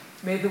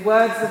May the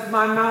words of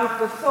my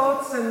mouth, the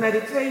thoughts and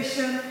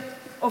meditation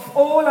of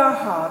all our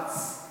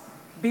hearts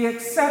be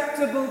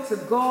acceptable to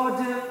God,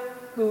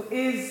 who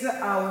is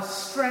our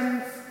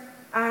strength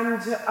and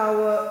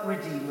our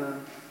Redeemer.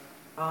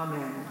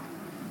 Amen.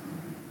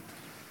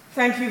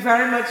 Thank you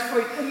very much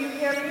for, can you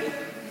hear me?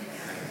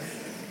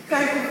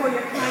 Thank you for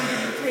your kind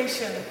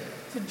invitation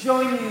to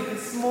join you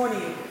this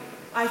morning.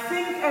 I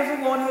think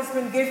everyone has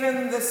been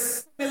given the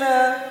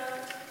similar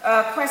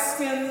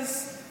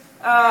questions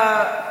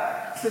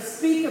to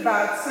speak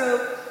about,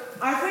 so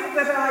I think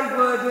that I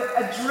would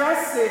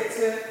address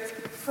it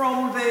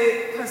from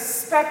the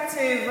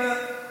perspective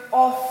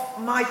of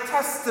my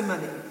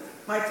testimony.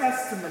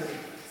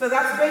 So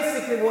that's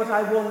basically what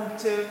I want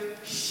to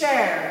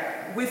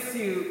share with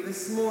you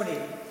this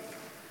morning.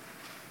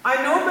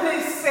 I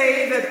normally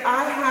say that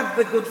I had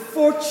the good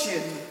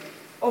fortune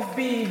of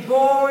being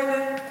born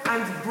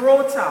and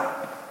brought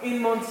up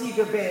in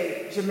Montego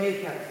Bay,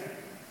 Jamaica.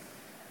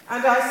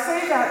 And I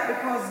say that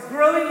because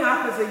growing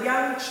up as a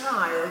young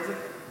child,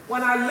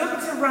 when I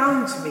looked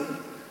around me,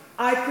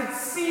 I could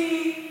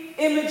see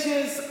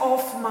images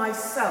of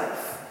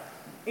myself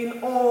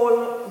in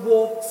all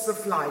walks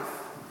of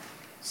life.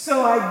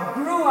 So I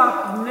grew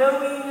up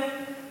knowing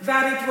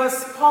that it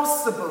was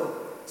possible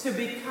to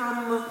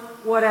become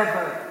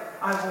whatever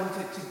I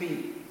wanted to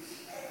be.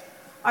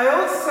 I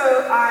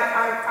also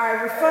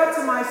refer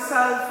to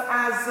myself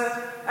as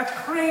a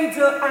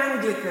cradle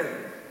Anglican.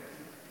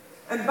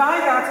 And by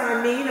that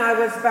I mean I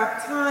was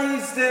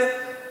baptized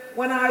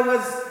when I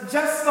was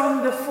just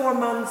under 4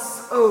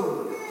 months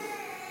old.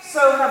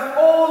 So have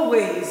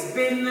always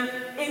been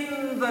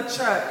in the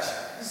church,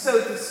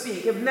 so to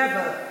speak. I've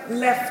never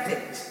left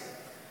it.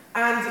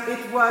 And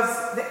it was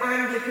the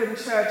Anglican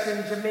Church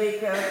in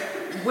Jamaica,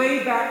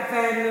 way back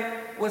then,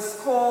 was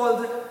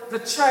called the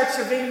Church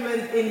of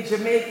England in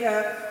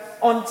Jamaica,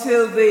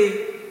 until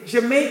the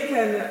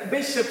Jamaican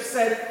bishop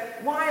said,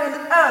 "Why on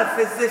earth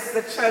is this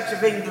the Church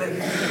of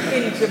England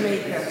in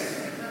Jamaica?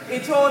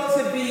 It ought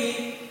to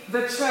be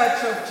the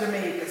Church of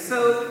Jamaica."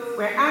 So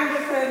we're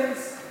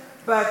Anglicans,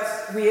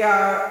 but we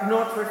are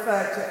not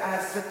referred to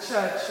as the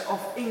Church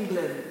of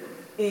England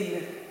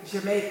in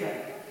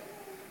Jamaica.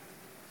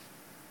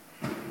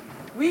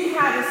 We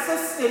had a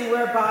system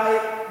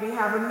whereby we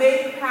have a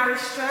main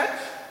parish church,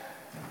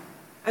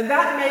 and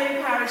that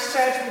main parish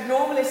church would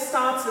normally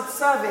start its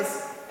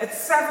service at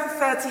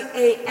 7:30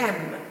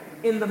 a.m.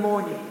 in the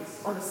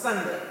mornings on a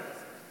Sunday.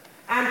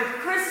 And at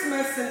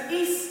Christmas and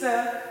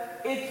Easter,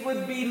 it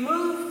would be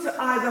moved to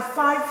either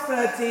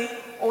 5:30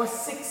 or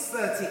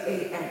 6:30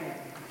 a.m.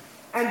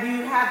 And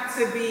you had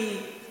to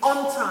be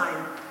on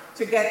time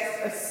to get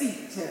a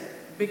seat,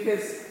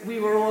 because we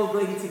were all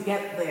going to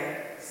get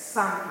there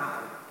somehow.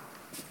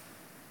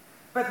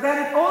 But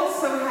then it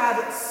also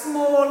had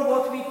small,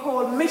 what we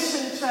call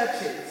mission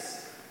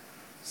churches.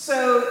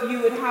 So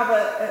you would have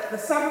the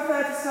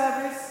 7:30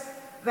 service,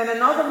 then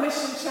another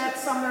mission church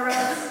somewhere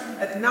else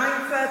at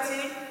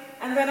 9:30,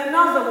 and then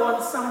another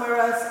one somewhere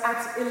else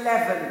at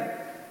 11.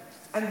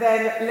 And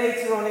then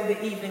later on in the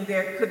evening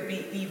there could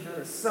be even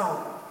a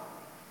song.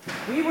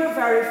 We were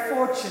very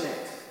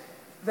fortunate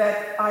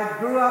that I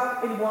grew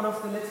up in one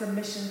of the little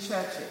mission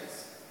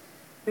churches,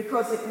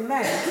 because it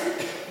meant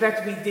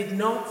that we did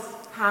not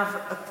have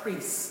a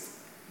priest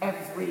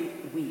every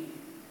week.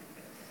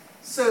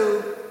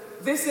 So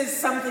this is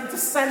something to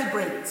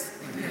celebrate.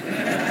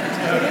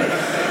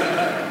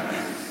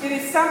 It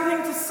is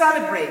something to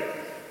celebrate,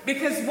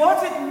 because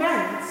what it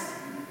meant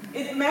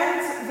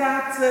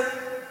that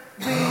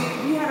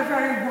we had a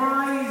very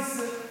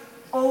wise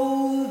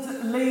old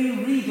lay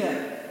reader,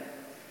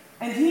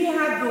 and he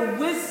had the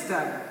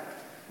wisdom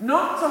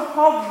not to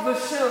hog the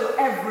show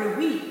every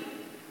week,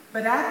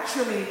 but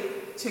actually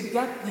to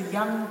get the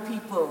young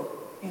people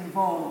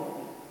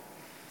involved.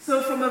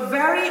 So from a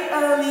very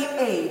early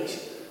age,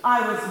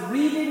 I was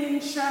reading in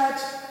church,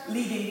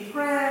 leading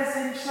prayers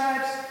in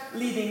church,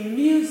 leading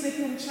music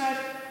in church.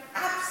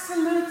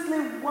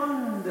 Absolutely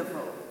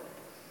wonderful.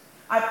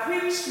 I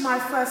preached my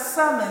first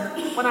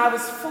sermon when I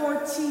was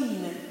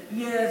 14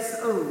 years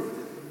old.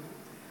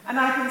 And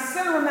I can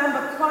still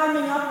remember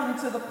climbing up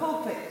into the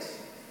pulpit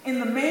in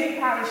the main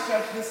parish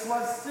church, this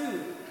was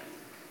too.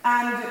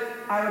 And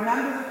I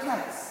remember the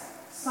text,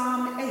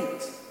 Psalm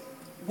 8.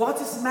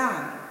 What is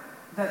man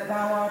that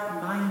thou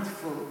art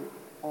mindful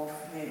of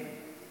him?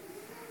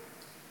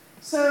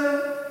 So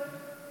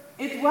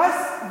it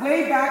was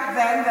way back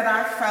then that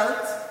I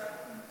felt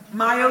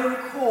my own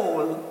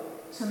call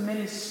to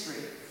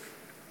ministry.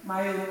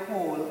 My own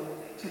call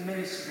to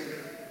ministry.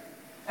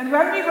 And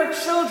when we were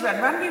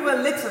children, when we were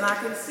little, I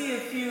can see a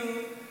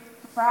few,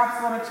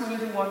 perhaps one or two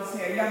little ones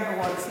here, younger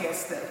ones here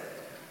still.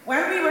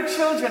 When we were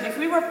children, if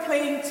we were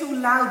playing too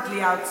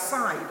loudly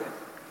outside,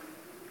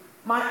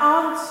 my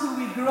aunts who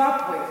we grew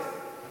up with,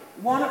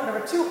 there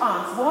were two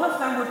aunts, one of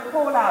them would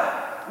call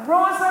out,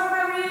 "Rosa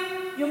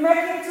Marie, you're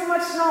making too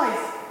much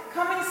noise.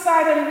 Come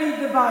inside and read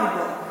the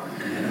Bible."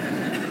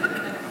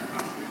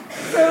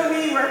 So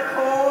we were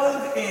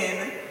called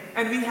in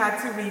and we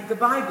had to read the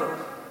Bible.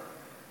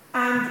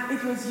 And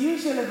it was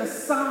usually the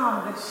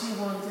psalm that she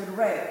wanted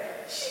read.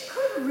 She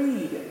could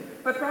read,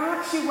 but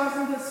perhaps she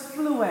wasn't as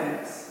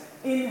fluent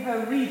in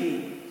her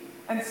reading.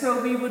 And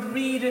so we would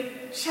read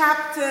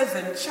chapters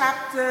and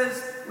chapters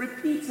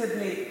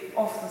repeatedly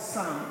of the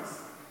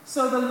Psalms.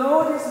 So the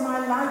Lord is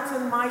my light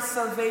and my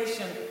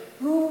salvation.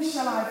 Whom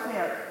shall I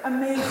fear?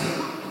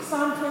 Amazing.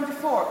 Psalm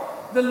 24.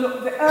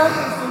 The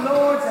earth is the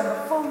Lord's and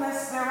the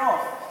fullness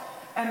thereof.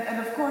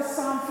 And of course,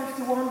 Psalm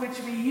 51, which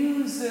we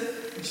use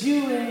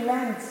during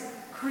Lent.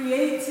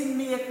 Create in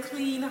me a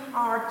clean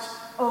heart,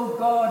 O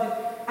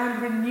God,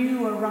 and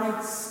renew a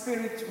right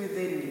spirit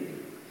within me.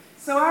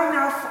 So I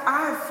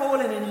have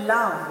fallen in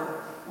love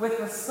with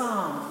the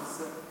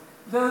Psalms.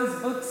 Those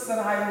books that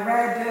I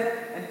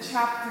read and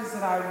chapters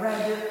that I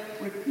read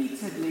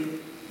repeatedly,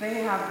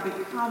 they have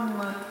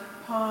become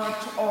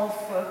part of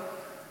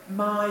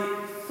my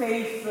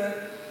faith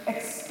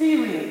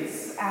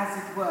experience, as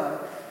it were,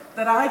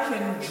 that I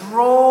can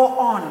draw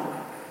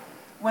on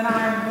when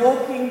I'm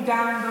walking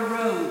down the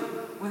road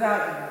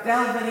without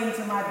delving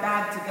into my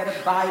bag to get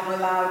a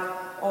Bible out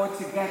or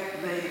to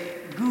get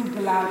the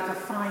Google out to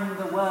find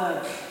the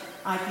words.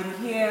 I can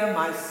hear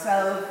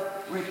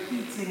myself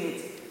repeating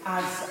it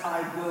as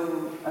I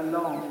go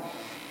along.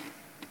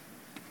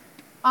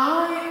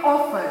 I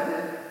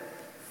offered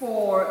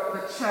for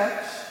the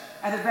church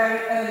at a very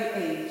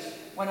early age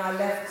when I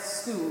left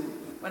school,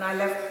 when I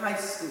left high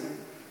school.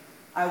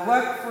 I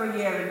worked for a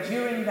year, and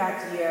during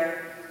that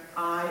year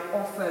I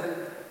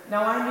offered.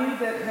 Now I knew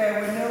that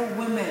there were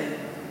no women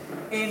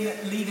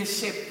in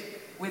leadership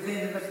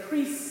within the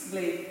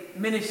priestly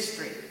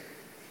ministry.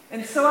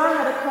 And so I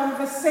had a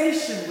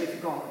conversation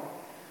with God.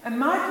 And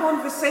my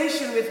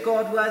conversation with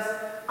God was,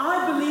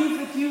 I believe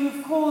that you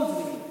have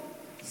called me.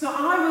 So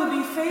I will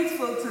be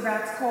faithful to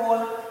that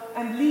call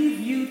and leave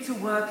you to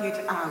work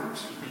it out.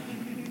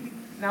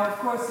 Now, of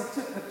course, it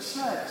took the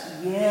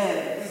church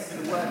years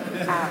to work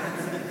it out.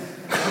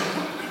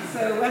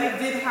 So when it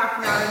did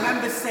happen, I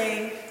remember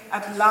saying,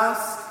 at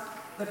last,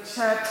 the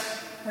church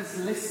has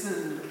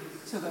listened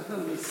to the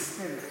Holy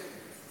Spirit.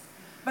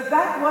 But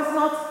that was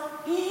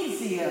not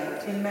easier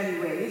in many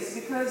ways,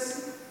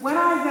 because when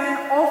I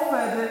then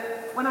offered,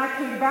 when I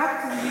came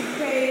back to the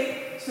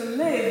UK to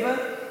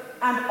live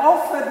and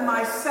offered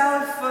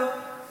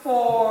myself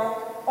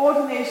for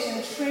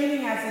ordination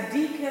training as a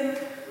deacon,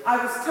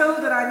 I was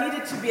told that I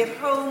needed to be at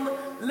home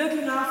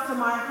looking after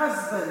my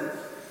husband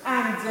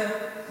and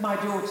my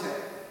daughter,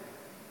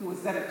 who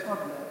was then a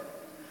toddler.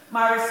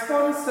 My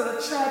response to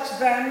the church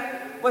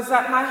then was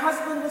that my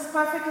husband was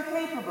perfectly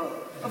capable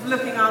of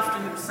looking after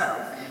himself.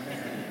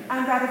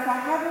 And that if I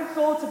hadn't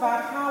thought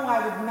about how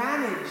I would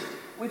manage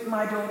with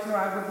my daughter,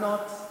 I would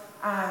not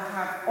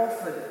have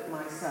offered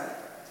myself.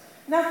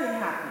 Nothing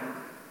happened.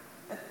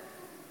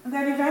 And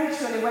then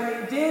eventually, when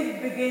it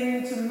did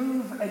begin to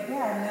move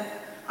again,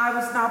 I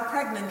was now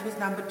pregnant with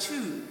number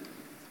 2.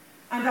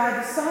 And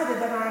I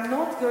decided that I'm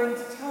not going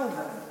to tell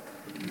them.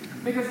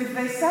 Because if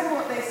they said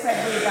what they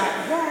said way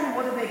back then,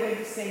 what are they going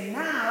to say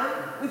now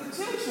with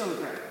 2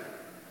 children?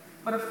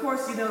 But of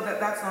course, you know that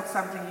that's not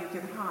something you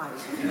can hide.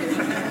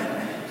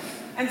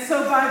 And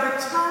so by the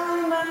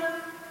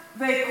time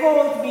they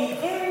called me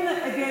in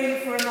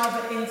again for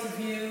another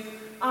interview,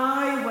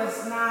 I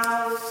was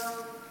now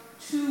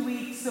 2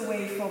 weeks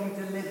away from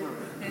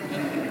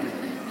delivery.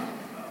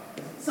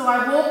 So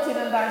I walked in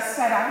and I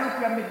said, I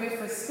hope your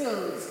midwifery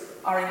skills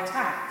are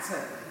intact.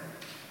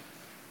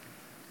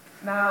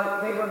 Now,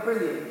 they were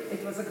brilliant.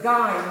 It was a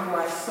guy who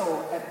I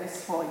saw at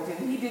this point,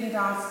 and he didn't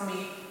ask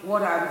me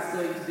what I was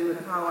going to do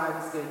and how I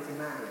was going to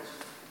manage.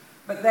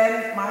 But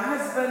then my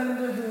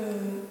husband,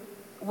 who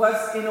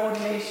was in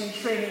ordination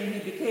training,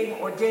 he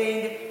became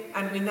ordained,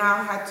 and we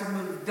now had to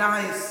move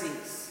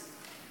diocese.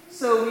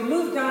 So we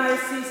moved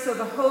diocese, so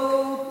the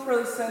whole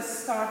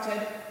process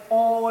started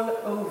all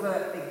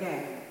over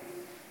again.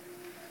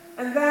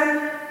 And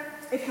then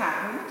it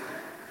happened.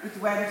 It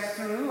went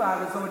through.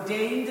 I was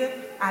ordained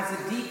as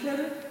a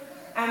deacon,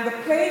 and the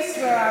place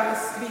where I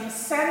was being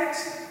sent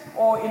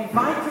or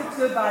invited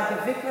to by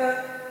the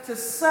vicar to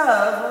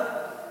serve,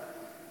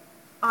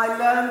 I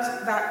learned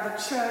that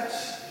the church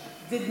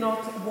did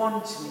not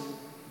want me.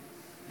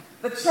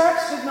 The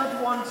church did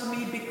not want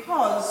me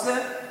because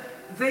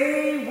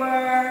they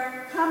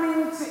were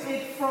coming to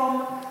it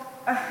from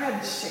a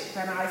headship,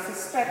 and I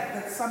suspect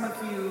that some of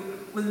you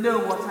will know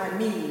what I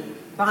mean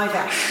by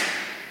that.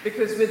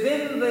 Because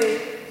within the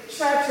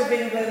Church of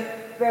England,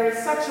 there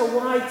is such a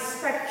wide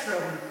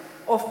spectrum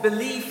of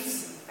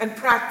beliefs and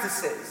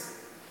practices.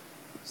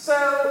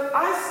 So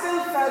I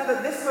still felt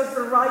that this was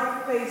the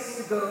right place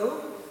to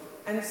go,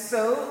 and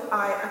so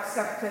I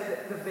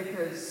accepted the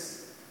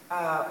vicar's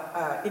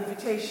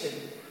invitation.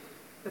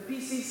 The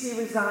PCC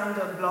resigned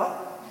en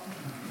bloc.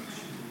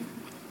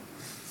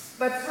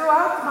 But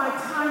throughout my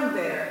time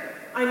there,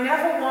 I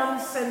never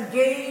once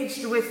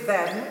engaged with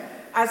them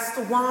as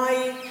to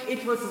why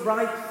it was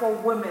right for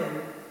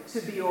women to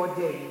be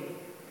ordained.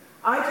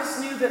 I just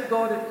knew that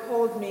God had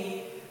called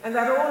me, and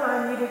that all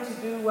I needed to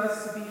do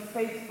was to be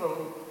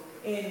faithful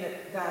in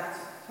that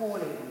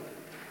calling.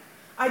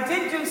 I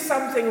did do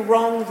something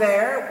wrong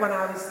there when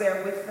I was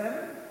there with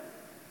them.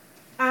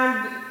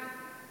 And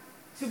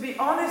to be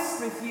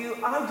honest with you,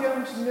 I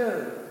don't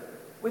know,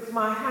 with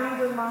my hand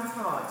on my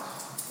heart,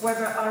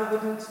 whether I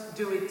wouldn't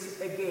do it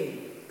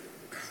again.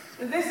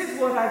 And this is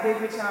what I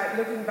did, which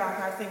looking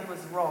back, I think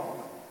was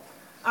wrong.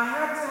 I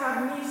had to have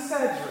knee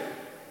surgery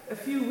a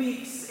few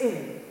weeks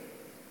in.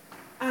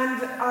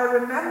 And I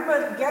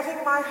remember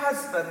getting my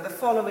husband the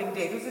following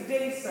day. It was a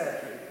day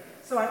surgery,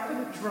 so I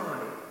couldn't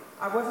drive.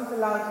 I wasn't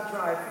allowed to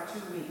drive for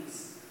 2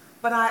 weeks.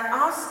 But I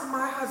asked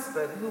my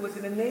husband, who was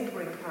in a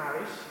neighboring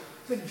parish,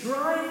 to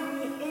drive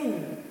me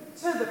in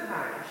to the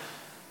parish.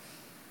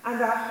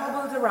 And I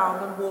hobbled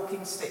around on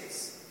walking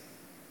sticks.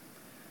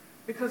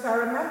 Because I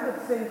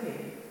remembered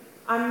thinking,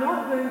 I'm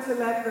not going to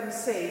let them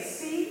say,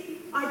 see,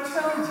 I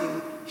told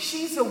you,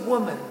 she's a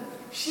woman,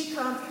 she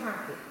can't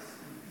hack it.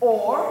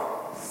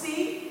 Or,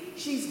 see,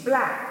 she's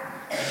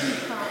black, she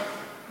can't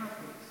hack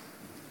it.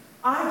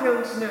 I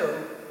don't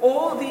know,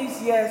 all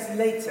these years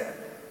later,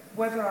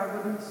 whether I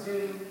wouldn't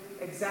do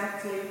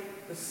exactly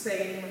the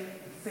same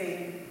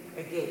thing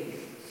again.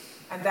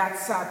 And that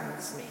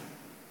saddens me.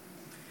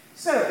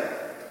 So,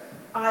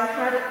 I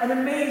had an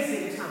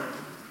amazing time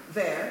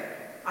there.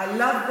 I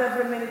loved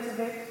every minute of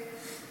it.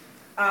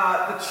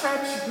 The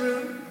church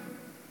grew.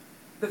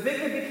 The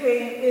vicar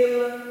became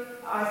ill,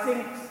 I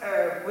think,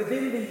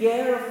 within the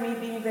year of me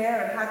being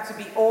there and had to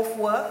be off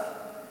work.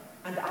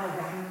 And I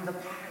ran the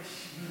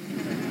parish.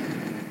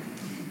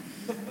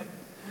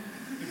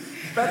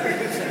 But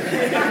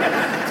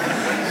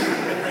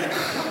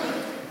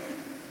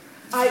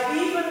I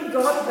even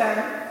got them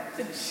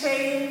to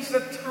change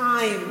the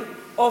time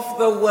of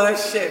the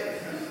worship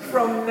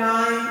from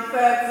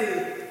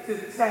 9:30 to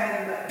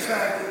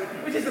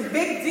 10:30, which is a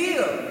big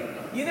deal.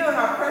 You know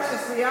how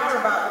precious we are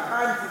about the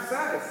times of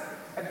service.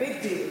 A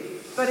big deal.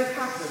 But it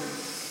happened.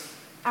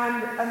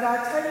 And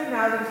I tell you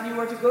now that if you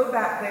were to go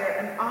back there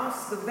and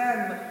ask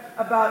them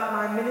about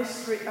my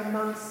ministry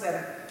amongst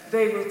them,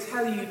 they will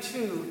tell you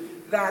too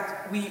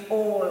that we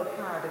all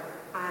had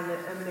an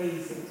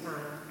amazing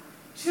time.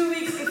 2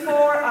 weeks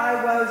before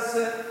I was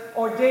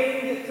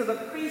ordained to the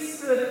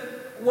priesthood,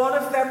 one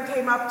of them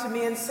came up to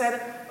me and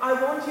said, I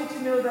want you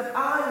to know that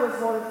I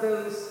was one of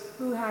those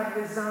who had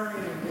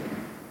resigned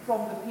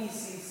from the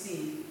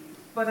PCC.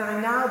 But I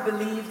now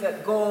believe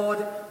that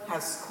God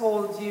has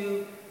called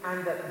you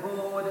and that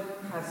God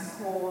has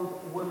called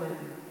women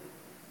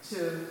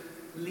to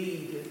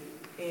lead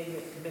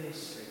in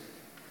ministry.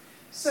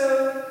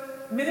 So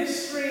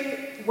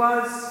ministry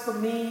was for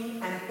me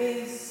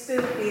and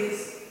still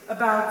is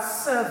about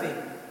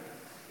serving.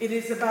 It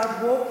is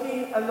about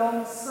walking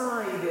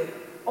alongside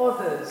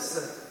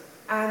others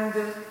and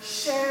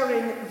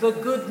sharing the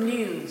good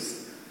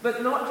news,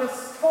 but not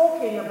just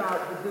talking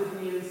about the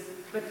good news,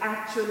 but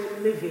actually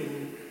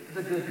living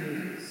the good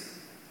news.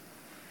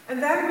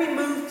 And then we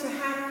moved to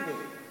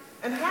Hackney.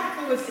 And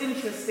Hackney was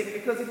interesting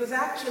because it was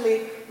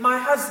actually my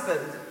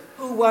husband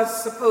who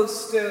was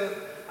supposed to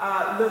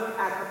look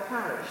at the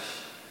parish.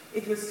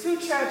 It was 2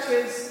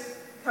 churches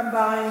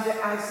combined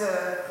as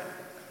a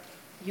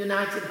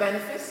united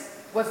benefice,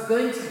 was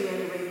going to be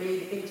anyway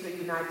made into a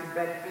united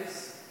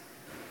benefice.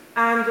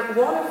 And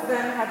one of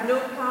them had no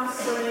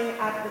plastering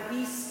at the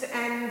east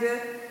end.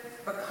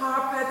 The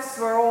carpets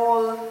were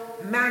all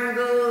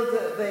mangled.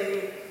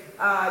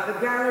 The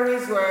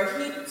galleries were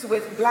heaped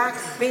with black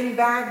bin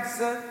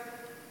bags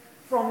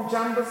from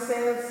jumbo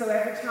sales. So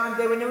every time,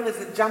 they were known as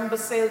the jumbo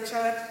sale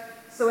church.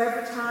 So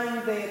every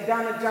time they had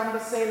done a jumbo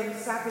sale on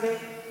Saturday,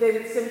 they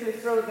would simply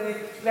throw the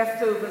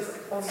leftovers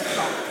on the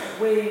top,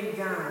 weighing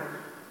down.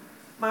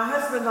 My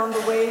husband on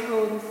the way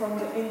home from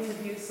the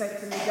interview said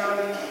to me,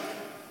 darling,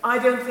 I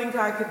don't think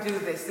I could do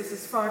this. This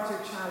is far too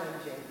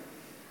challenging.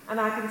 And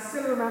I can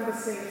still remember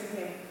saying to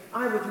him,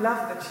 I would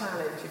love the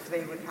challenge if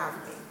they would have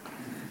me.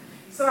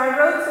 So I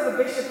wrote to the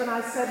bishop and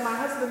I said, my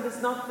husband does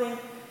not think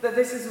that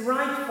this is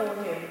right for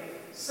him.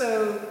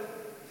 So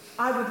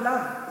I would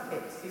love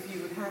it if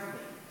you would have me.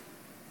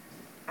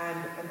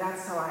 And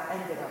that's how I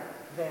ended up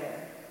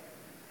there.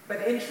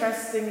 But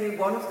interestingly,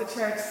 one of the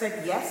church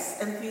said yes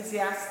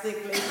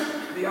enthusiastically.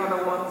 The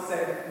other one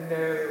said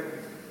no.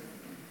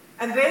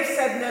 And they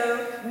said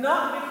no,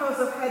 not because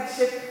of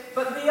headship,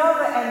 but the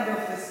other end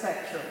of the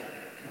spectrum.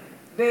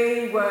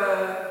 They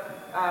were,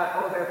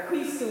 or the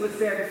priest who was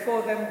there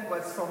before them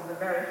was from the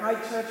very high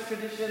church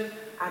tradition,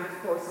 and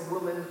of course a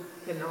woman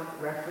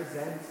cannot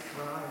represent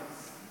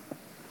Christ.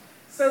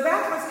 So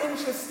that was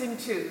interesting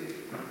too.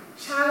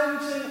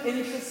 Challenging,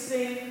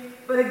 interesting,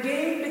 but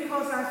again,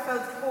 because I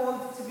felt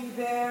called to be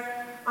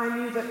there, I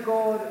knew that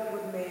God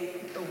would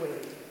make a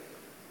way.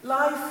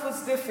 Life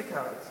was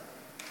difficult,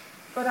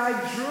 but I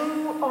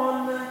drew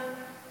on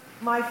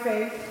my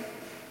faith.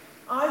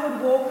 I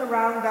would walk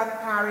around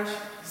that parish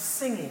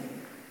singing.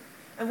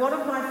 And one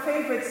of my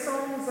favorite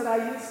songs that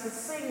I used to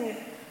sing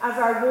as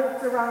I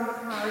walked around the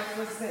parish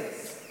was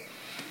this.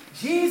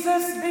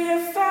 Jesus be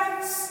a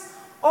fence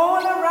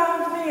all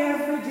around me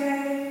every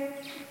day.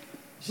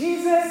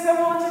 Jesus,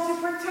 I want you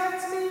to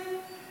protect me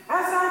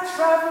as I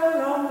travel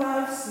along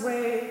life's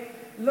way.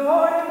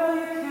 Lord, I know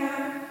you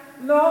can.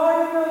 Lord,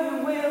 I know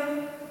you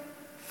will.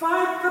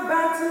 Fight the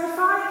battle if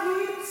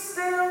I keep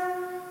still.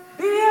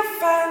 Be a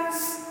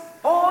fence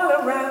all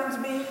around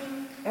me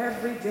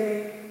every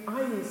day.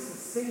 I used to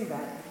sing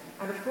that.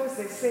 And of course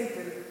they say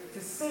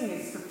to sing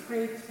is to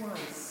pray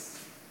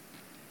twice.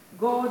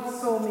 God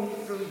saw me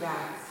through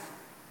that.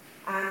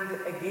 And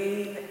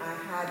again, I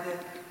had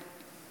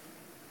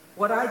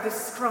what I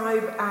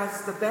describe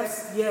as the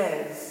best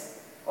years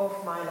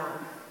of my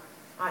life.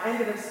 I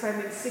ended up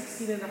spending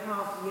 16 and a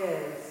half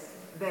years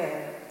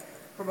there.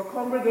 From a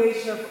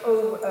congregation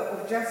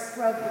of just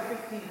 12 to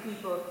 15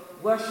 people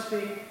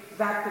worshipping,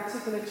 that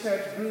particular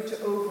church grew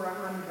to over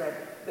 100.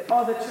 The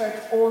other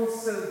church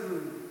also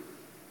grew.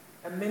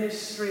 A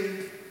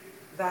ministry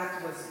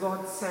that was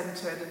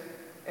God-centered,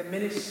 a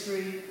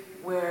ministry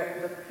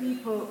where the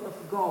people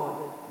of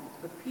God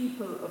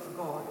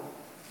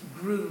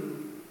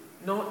grew,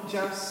 not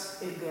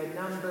just in their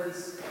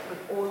numbers,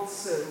 but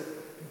also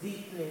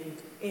deepening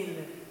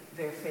in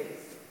their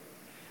faith.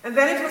 And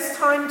then it was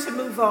time to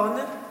move on.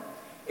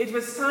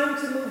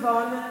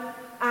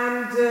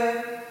 And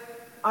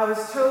I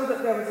was told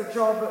that there was a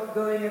job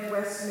going at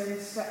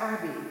Westminster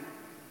Abbey.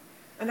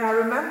 And I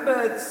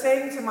remember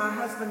saying to my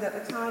husband at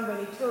the time when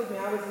he told me,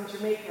 I was in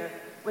Jamaica,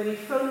 when he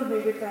phoned me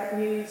with that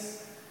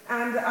news,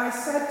 and I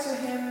said to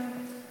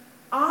him,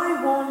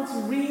 I want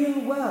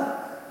real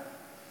work.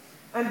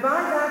 And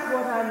by that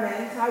what I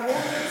meant, I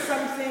wanted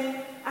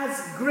something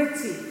as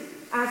gritty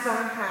as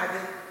I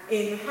had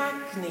in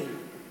Hackney.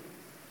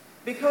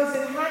 Because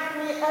in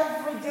Hackney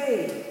every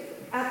day,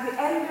 at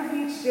the end of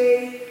each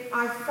day,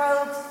 I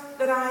felt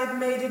that I had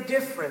made a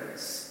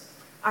difference.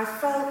 I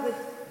felt that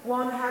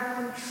one had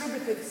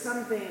contributed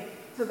something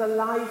to the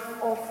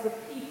life of the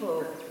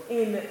people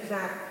in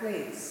that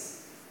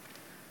place.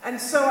 And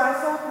so I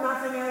thought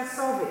nothing else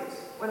of it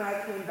when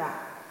I came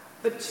back.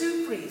 The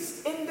two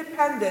priests,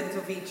 independent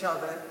of each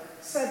other,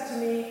 said to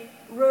me,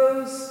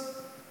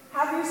 Rose,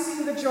 have you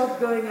seen the job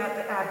going at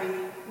the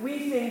Abbey?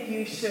 We think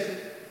you should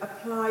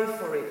apply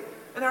for it.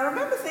 And I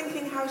remember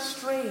thinking how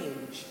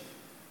strange.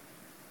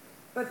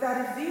 But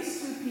that if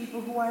these two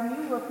people, who I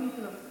knew were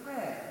people of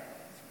prayer,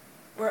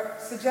 were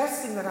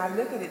suggesting that I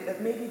look at it,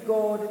 that maybe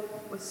God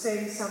was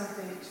saying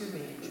something to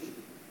me.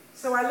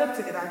 So I looked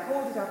at it. I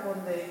called it up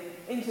on the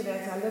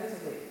internet. I looked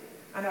at it.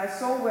 And I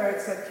saw where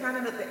it said,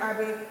 Canon at the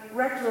Abbey,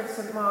 Rector of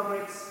St.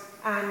 Margaret's,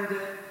 and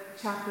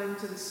Chaplain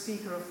to the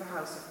Speaker of the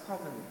House of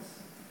Commons.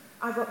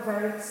 I got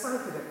very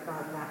excited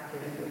about that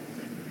thing.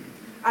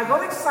 I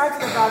got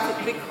excited about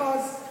it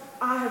because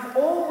I have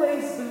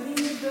always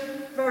believed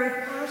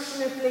very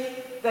passionately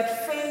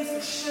that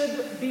faith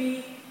should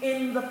be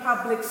in the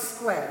public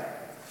square.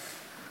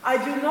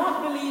 I do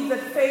not believe that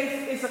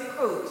faith is a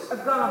coat, a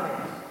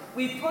garment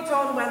we put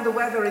on when the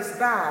weather is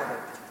bad,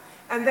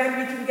 and then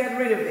we can get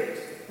rid of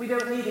it. We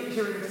don't need it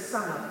during the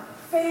summer.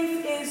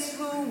 Faith is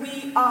who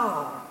we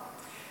are.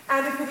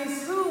 And if it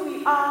is who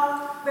we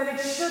are, then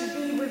it should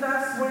be with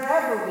us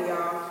wherever we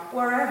are,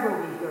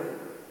 wherever we go.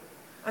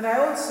 And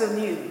I also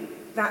knew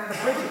that the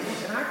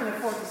British, and I can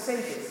afford to say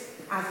this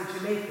as a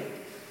Jamaican,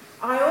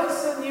 I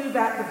also knew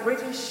that the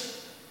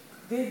British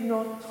did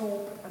not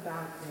talk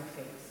about their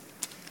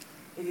faith.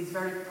 It is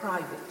very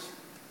private.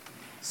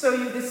 So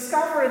you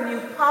discover a new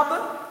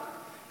pub,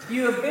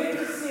 you have been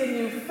to see a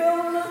new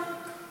film,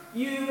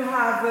 you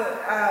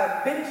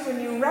have been to a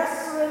new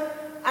restaurant,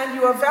 and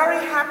you are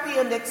very happy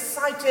and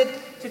excited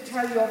to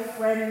tell your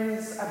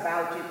friends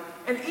about it,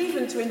 and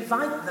even to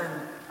invite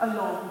them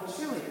along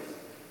to it.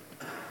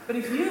 But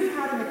if you've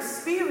had an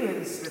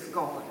experience with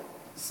God,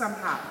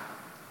 somehow,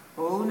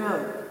 oh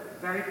no,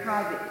 very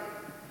private.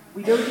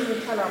 We don't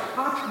even tell our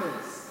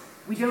partners.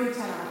 We don't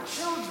tell our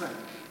children.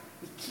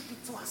 We keep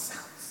it to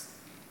ourselves.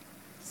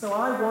 So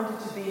I wanted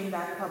to be in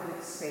that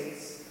public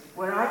space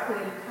where I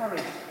could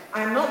encourage.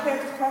 I am not there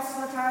to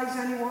proselytize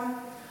anyone.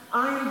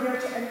 I am there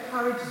to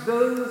encourage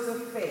those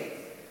of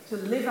faith to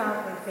live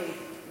out their faith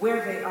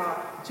where they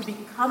are, to be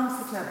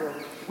comfortable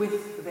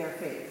with their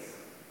faith,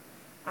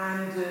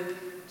 and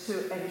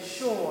to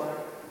ensure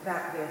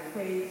that their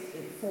faith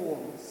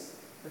informs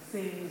the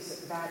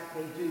things that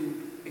they do,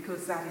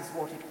 because that is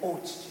what it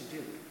ought to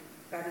do.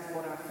 That is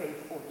what our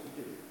faith ought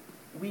to do.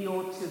 We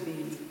ought to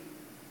be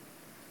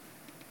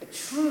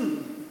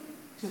true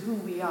to who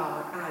we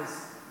are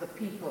as the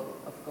people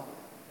of God.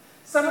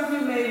 Some of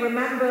you may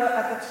remember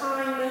at the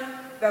time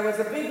there was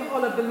a big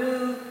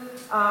hullabaloo.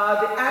 The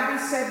Abbey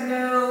said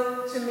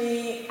no to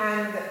me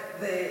and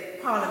the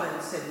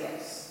Parliament said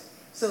yes.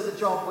 So the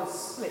job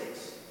was split.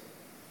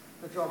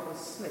 The job was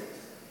split.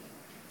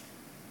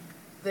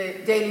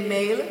 The Daily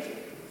Mail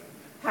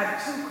had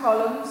 2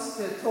 columns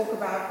to talk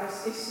about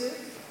this issue,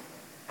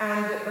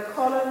 and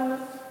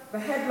the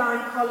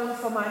headline column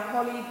for my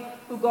colleague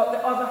who got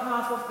the other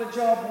half of the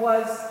job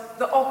was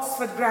the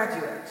Oxford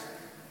graduate.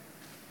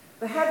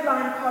 The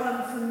headline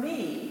column for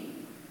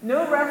me,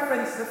 no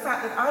reference to the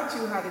fact that I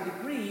too had a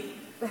degree,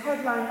 the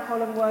headline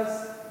column was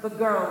the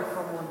girl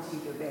from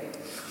Montego Bay.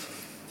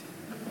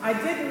 I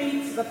did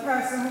meet the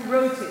person who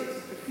wrote it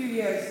a few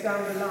years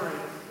down the line,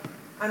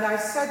 And I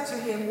said to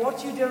him,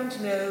 what you don't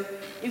know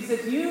is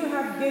that you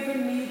have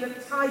given me the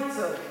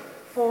title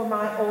for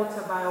my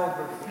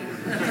autobiography.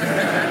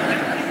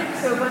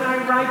 So when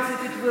I write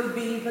it, it will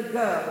be The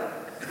Girl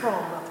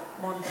from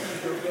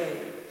Montego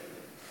Bay.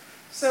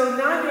 So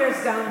 9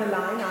 years down the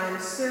line, I am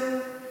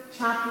still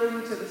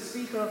chaplain to the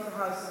Speaker of the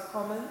House of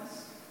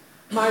Commons.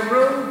 My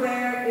role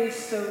there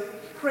is to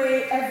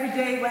pray every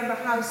day when the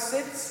House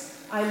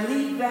sits. I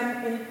lead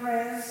them in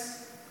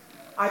prayers.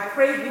 I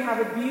pray. We have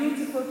a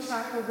beautiful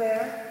chapel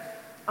there.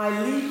 I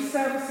lead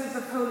services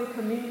of Holy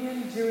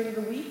Communion during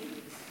the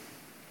week.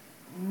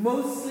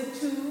 Mostly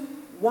 2.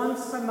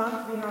 Once per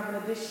month we have an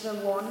additional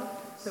one,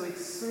 so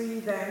it's 3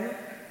 then,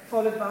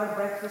 followed by a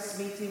breakfast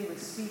meeting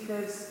with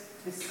speakers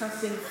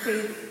discussing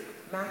faith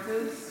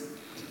matters.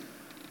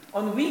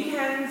 On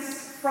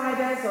weekends,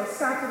 Fridays or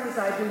Saturdays,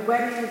 I do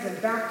weddings and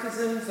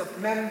baptisms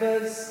of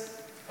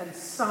members and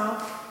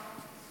staff,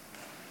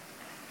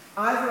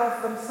 either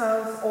of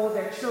themselves or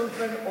their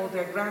children or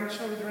their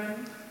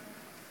grandchildren,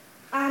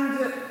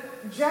 and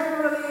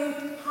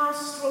generally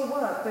pastoral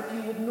work that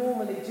you would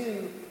normally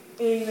do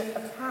in a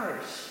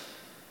parish.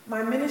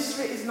 My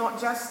ministry is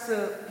not just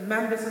to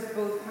members of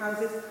both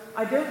houses.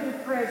 I don't do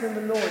prayers in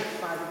the Lord's,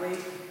 by the way,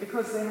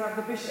 because they have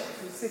the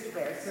bishops who sit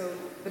there, so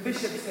the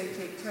bishops, they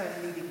take turn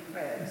leading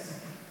prayers.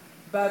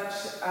 But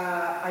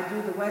I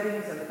do the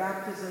weddings and the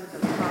baptisms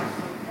and the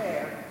pastoral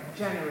care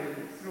generally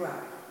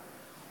throughout.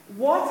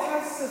 What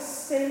has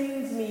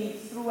sustained me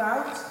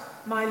throughout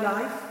my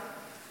life?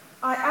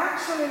 I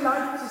actually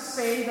like to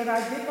say that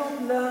I did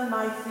not learn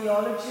my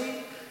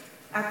theology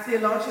at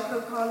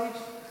theological college,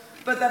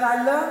 but that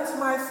I learned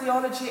my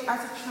theology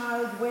as a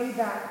child way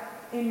back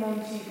in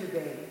Montego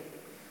Bay,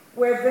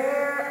 where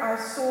there I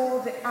saw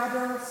the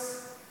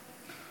adults,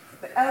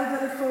 the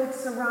elderly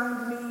folks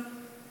around me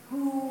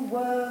who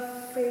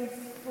were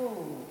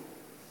faithful.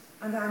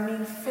 And I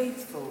mean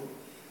faithful.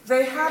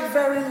 They had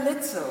very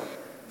little.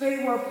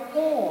 They were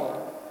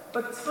poor,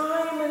 but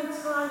time and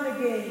time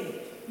again,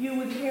 you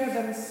would hear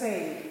them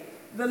say,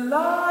 the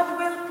Lord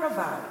will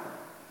provide.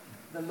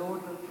 The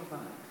Lord will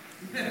provide.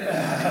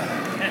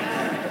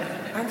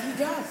 And he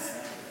does.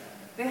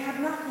 They had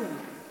nothing,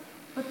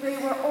 but they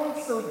were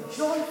also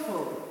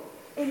joyful.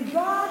 In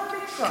God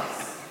they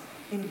trust.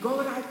 In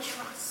God I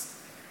trust.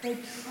 They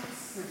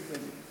trusted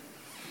him.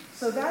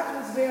 So that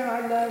was where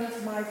I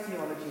learned my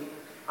theology.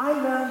 I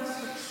learned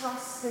to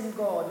trust in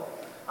God.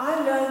 I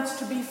learned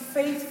to be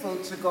faithful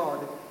to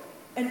God.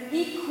 And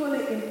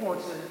equally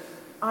important,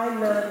 I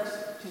learned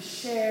to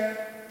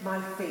share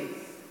my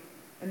faith.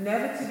 And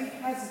never to be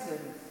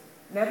hesitant,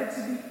 never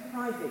to be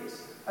private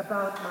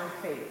about my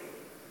faith.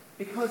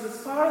 Because as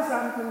far as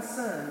I'm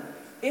concerned,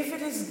 if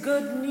it is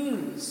good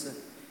news,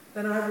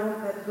 then I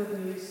want that good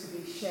news to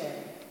be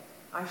shared.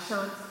 I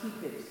shan't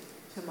keep it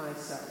to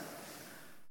myself.